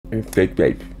It's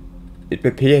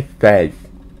a PS5.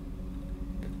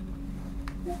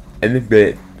 And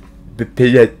the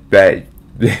PS5.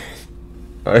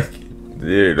 Okay,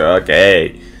 dude,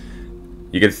 okay.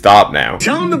 You can stop now.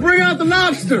 Tell him to bring out the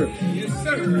lobster. Yes,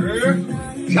 sir.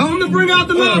 Tell him to bring out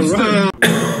the lobster.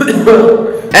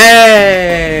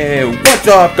 Hey, what's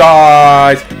up,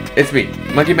 guys? It's me,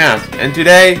 Monkey Mouse, and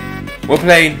today we're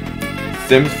playing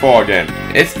Sims 4 again.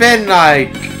 It's been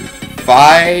like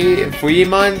 3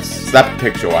 months. Slap a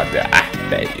picture out there. I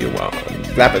bet you won't.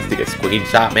 Slap a stick a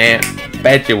screenshot, man.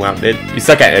 Bet you won't, dude. You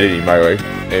suck at editing, by the way.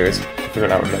 Anyways, I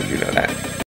figured I would let you know that.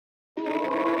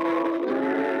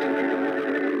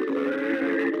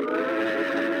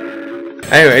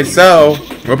 Anyway, so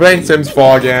we're playing Sims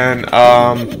 4 again.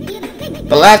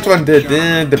 The last one did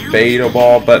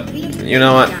debatable, but you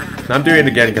know what? I'm doing it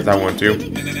again because I want to.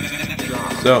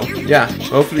 So yeah,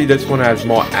 hopefully this one has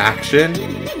more action,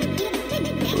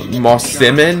 more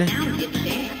simming.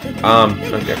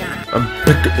 Okay. I'm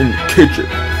bigger in the kitchen.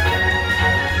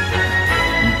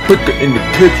 I'm bigger in the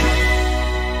kitchen.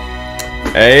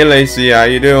 Hey Lacey, how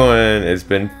you doing? It's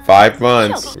been 5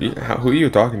 months. Who are you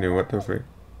talking to? What the frick?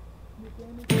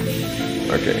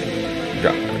 Okay.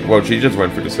 Well, she just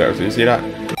went for the stairs. Do you see that?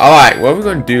 Alright, what we're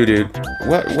gonna do, dude?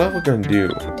 What we're gonna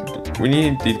do? We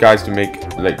need these guys to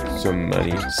make, like, some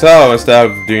money. So, instead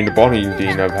of doing the bowling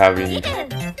thing of having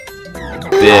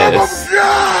this,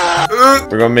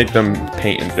 we're gonna make them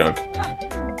paint and junk.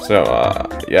 So,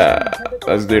 yeah.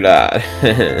 Let's do that.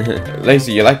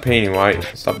 Lacey, you like painting, right?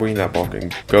 Stop bringing that book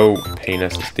and go paint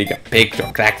us a stick a picture.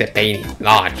 Crack the painting.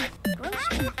 Launch.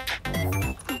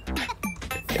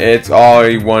 It's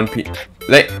already 1 p.m.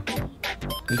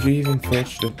 Did you even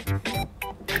finish the...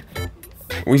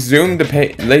 We zoomed the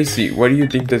paint. Lacey, what do you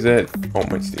think this is? Oh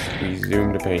my stick. We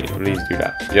zoomed the paint. Please do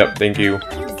that. Yep, thank you.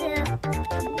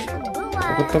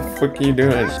 What the fuck are you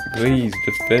doing? Please,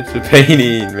 just finish the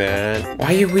painting, man. Why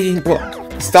are you eating? What?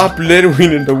 Stop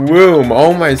littering in the room.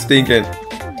 Oh my stinking.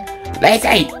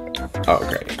 Lacey! Oh,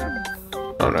 okay.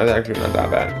 Oh, no, that's actually not that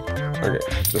bad. Okay,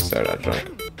 just start that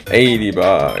junk. 80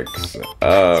 bucks.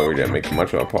 Oh, we didn't make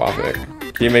much of a profit.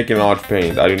 Keep making large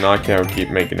paintings. I do not care. Keep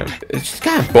making them. It's just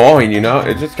kind of boring, you know?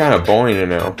 It's just kind of boring, you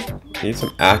know? Need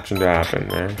some action to happen,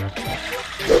 man.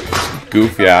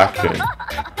 Goofy action.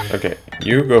 Okay,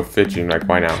 you go fishing, like,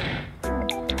 why now?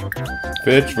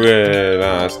 Fish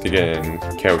with, sticking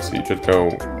Kelsey. Just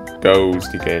go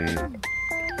sticking.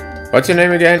 What's your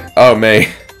name again? Oh, May.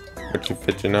 What you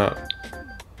fishing up?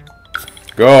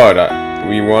 Good.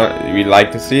 We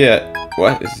like to see it.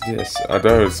 What is this? I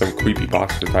thought it was some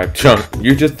creepypasta type junk.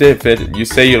 You just did fit. You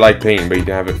say you like painting, but you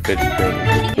don't have it fit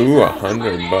painting. Ooh,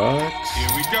 100 bucks. Here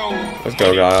we go. Let's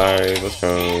go, guys. Let's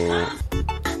go.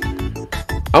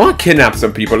 I want to kidnap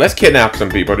some people. Let's kidnap some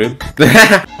people, dude.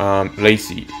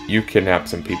 Lacey, you kidnap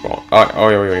some people. Oh,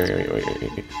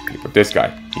 wait. This guy.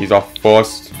 He's our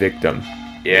first victim.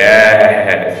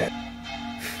 Yeah.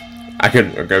 I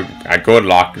could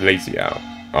lock Lacey out.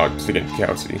 Oh, just to get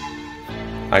Kelsey.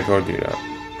 I could do that.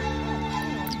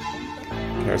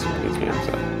 Kelsey, please get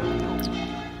inside.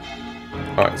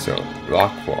 Alright, so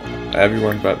lock for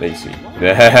everyone but Lacey.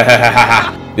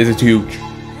 This is huge.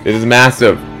 This is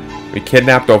massive. We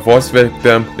kidnapped our first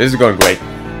victim. This is going great.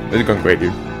 This is going great,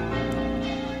 dude.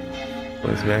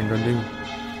 What is this man gonna do?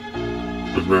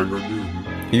 What's man gonna do?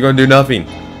 He's gonna do nothing.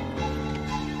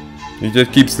 He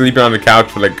just keeps sleeping on the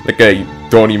couch for like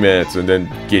 20 minutes and then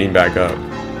getting back up.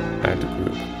 I had to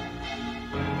poop.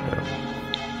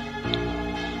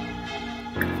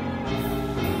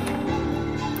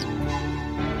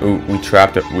 Yeah. Ooh, we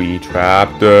trapped it. We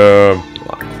trapped him.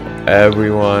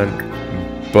 Everyone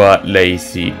but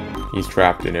Lacey. He's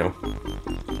trapped in him.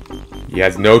 He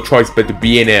has no choice but to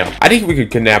be in him. I think we could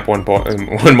kidnap one more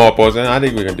person. I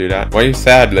think we can do that. Why are you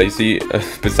sad, Lacey?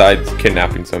 Besides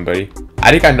kidnapping somebody. I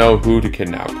think I know who to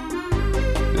kidnap.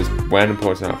 This random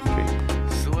person off the street.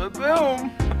 Slap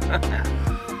boom.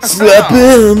 Slap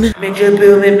boom. Make your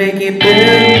boom and make it boom.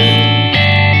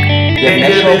 Make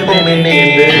your boom and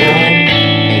make it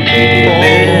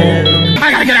boom. I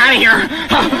gotta get out of here.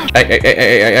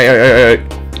 Hey.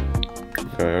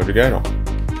 Go together.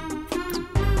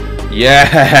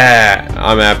 Yeah,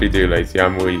 I'm happy too, Lacey.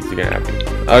 I'm really happy.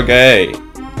 Okay,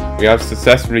 we have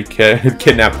successfully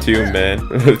kidnapped 2 men.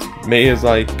 May is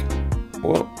like,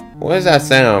 what is that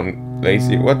sound,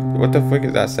 Lacey? What the frick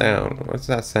is that sound? What's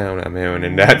that sound I'm hearing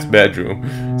in Dad's bedroom?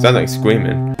 Sounds like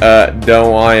screaming.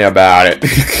 Don't worry about it.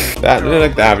 That looks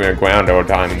like they're having a ground all the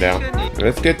time down.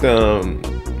 Let's get some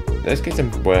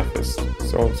breakfast.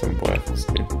 Some breakfast,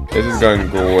 dude. This is going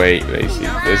great, Lacey.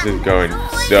 This is going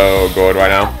so good right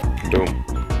now. Boom.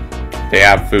 they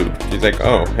have food. She's like,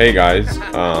 oh, hey guys,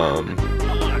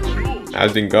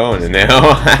 how's it going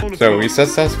now? So we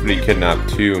successfully kidnapped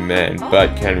 2 men,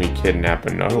 but can we kidnap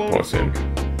another person?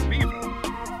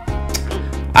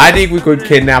 I think we could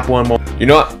kidnap 1 more. You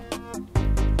know what?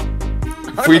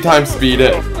 3 times speed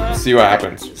it. See what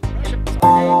happens.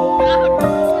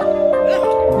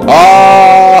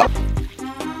 Oh!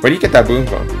 Where do you get that boom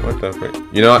from? What the frick?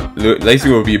 You know what? Lacey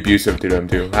will be abusive to them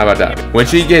too. How about that? When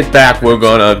she gets back, we're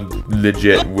gonna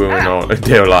legit ruin all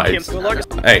their lives.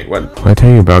 Hey, what? I tell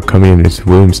you about coming in this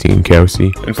room, Steve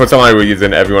Kelsey. And for some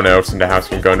reason, everyone else in the house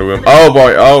can go in the room. Oh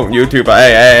boy! Oh, YouTube!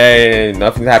 Hey!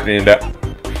 Nothing's happening in there.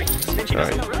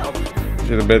 Alright.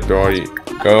 She's a bit dirty.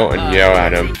 Go and yell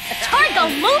at him.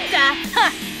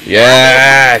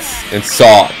 Yes! And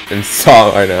salt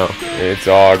right now. It's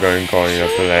all going according to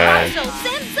plan.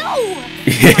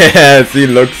 Yes, he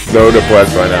looks so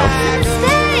depressed right now.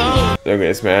 Look at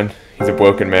this man. He's a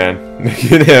broken man.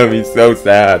 Look at him, he's so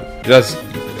sad. Just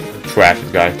trash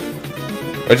this guy.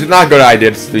 Which is not a good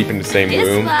idea to sleep in the same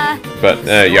room. But,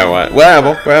 you know what?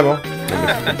 Whatever.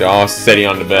 They're all sitting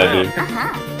on the bed, dude.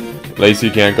 Lacey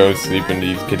can't go to sleep in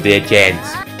these conditions.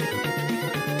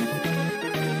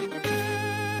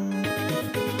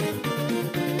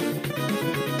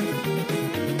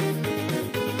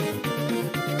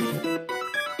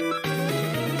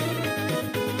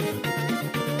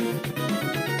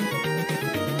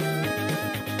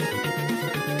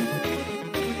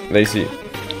 Lacey,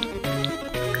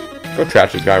 go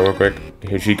trash this guy real quick.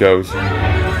 Here she goes. Ooh,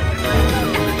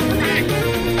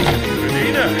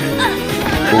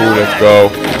 let's go.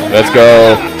 Let's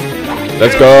go.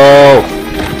 Let's go.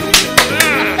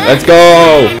 Let's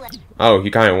go. Oh,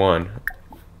 he kind of won.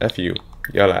 F you.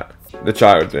 Yell at. The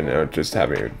child's in there just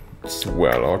having a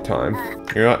swell all time.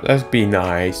 You know what? Let's be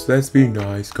nice. Let's be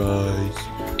nice, guys.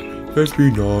 Let's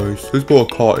be nice. Let's put a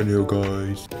cot in here,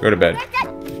 guys. Go to bed.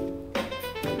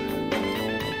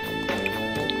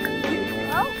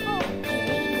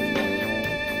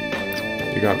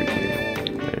 You gotta be kidding me.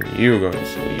 And you go to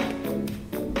sleep.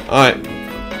 Alright.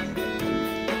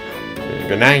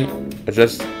 Good night. I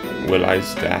just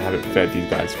realized that I haven't fed these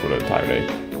guys for the entire day.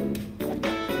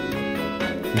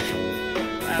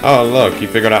 Oh look, he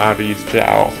figured out how to use the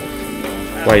shower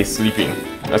while he's sleeping.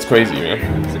 That's crazy, man.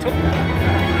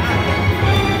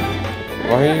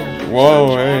 Why?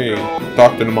 Whoa, hey.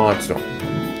 Talk to the monster.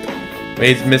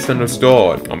 He's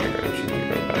misunderstood. Oh my god.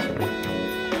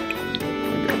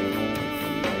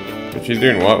 She's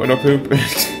doing what with no poop?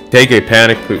 Take a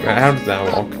panic poop. How does that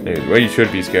work? Anyways, what you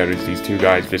should be scared is these 2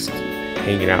 guys just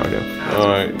hanging out now.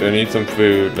 Alright, they need some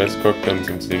food. Let's cook them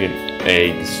some chicken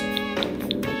eggs.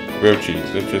 Grilled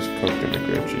cheese. Let's just cook them with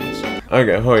grilled cheese.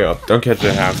 Okay, hurry up. Don't catch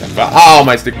the house on fire. Oh,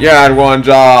 my stick. You had 1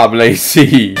 job,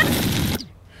 Lacey.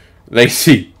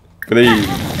 Lacey, please.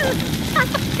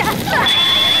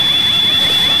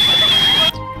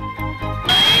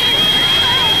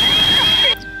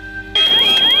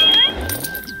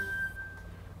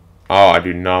 Oh, I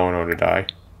do not want her to die.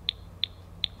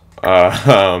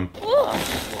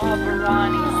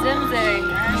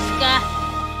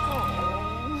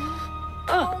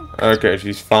 Okay,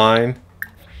 she's fine.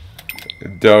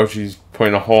 Though she's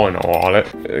putting a hole in her wallet.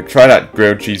 Try that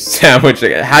grilled cheese sandwich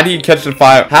again. How do you catch the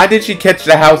fire? How did she catch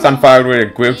the house on fire with a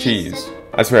grilled cheese?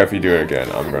 I swear if you do it again,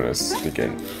 I'm gonna stick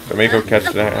in. So make her catch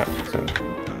the house.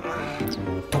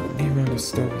 Don't leave her on the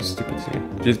stove, stupid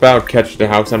thing. She's about to catch the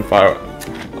house on fire.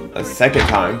 A second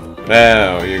time.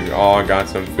 Well, you all got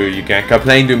some food. You can't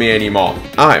complain to me anymore.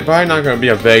 Alright, probably not gonna be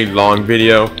a very long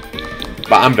video.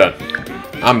 But I'm done.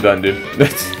 I'm done, dude.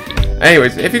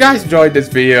 Anyways, if you guys enjoyed this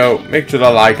video, make sure to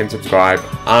like and subscribe.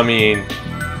 I mean,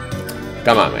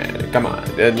 come on, man. Come on.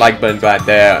 The like button's right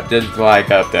there. Just like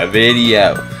up the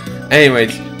video.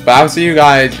 Anyways, but I'll see you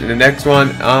guys in the next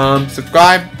one.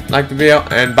 Subscribe, like the video,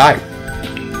 and bye.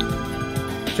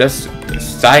 Just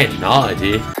sayonara,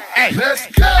 dude. Hey, let's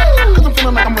go! Cause I'm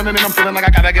feeling like I'm running and I'm feeling like I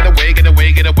gotta get away.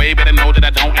 Better know that I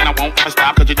don't and I won't ever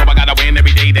stop. Cause you know I gotta win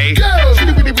every day. Go! She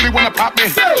really wanna pop me.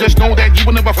 Go! Just know that you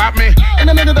will never flop me. And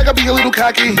I know that I gotta be a little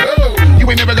cocky. Go! You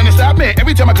ain't never gonna stop me.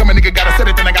 Every time I come a nigga gotta set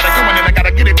it, then I gotta go in, and I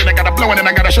gotta get it, then I gotta blow it, and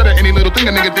I gotta shut it. Any little thing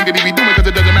a nigga think that he be doing, cause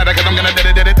it doesn't matter, cause I'm gonna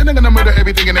dead it. Then I'm gonna murder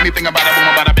everything and anything about it. Boom,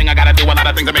 about a thing. I gotta do a lot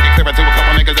of things to make it clearer to a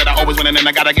couple niggas that I always win, and then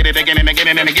I gotta get it again and again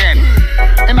and again.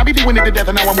 And I be doing it to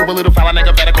death, and now I move a little foul.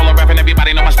 Nigga better call a rap, and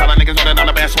everybody know my style. All the niggas know that I'm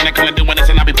the best when it comes to doing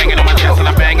this. And I be banging on my chest, and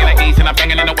I bang in the east, and I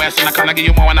banging in the west. And I come to give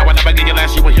you more, and I will never give you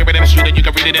less. You will hear it in the street, and you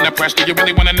can read it in the press. Do you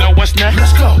really wanna know what's next?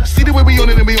 Let's go. See the way we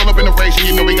on it, and we all up in the race. And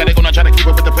you know we gotta go, not try to keep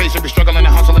up with the pace. And we struggling and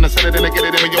hustling and set it, and to get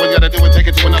it. And we always gotta do it, take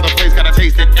it to another place. Gotta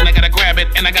taste it, and I gotta grab it,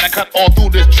 and I gotta cut all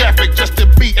through this traffic just to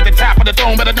be at the top of the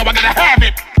dome. But I know I gotta have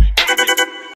it.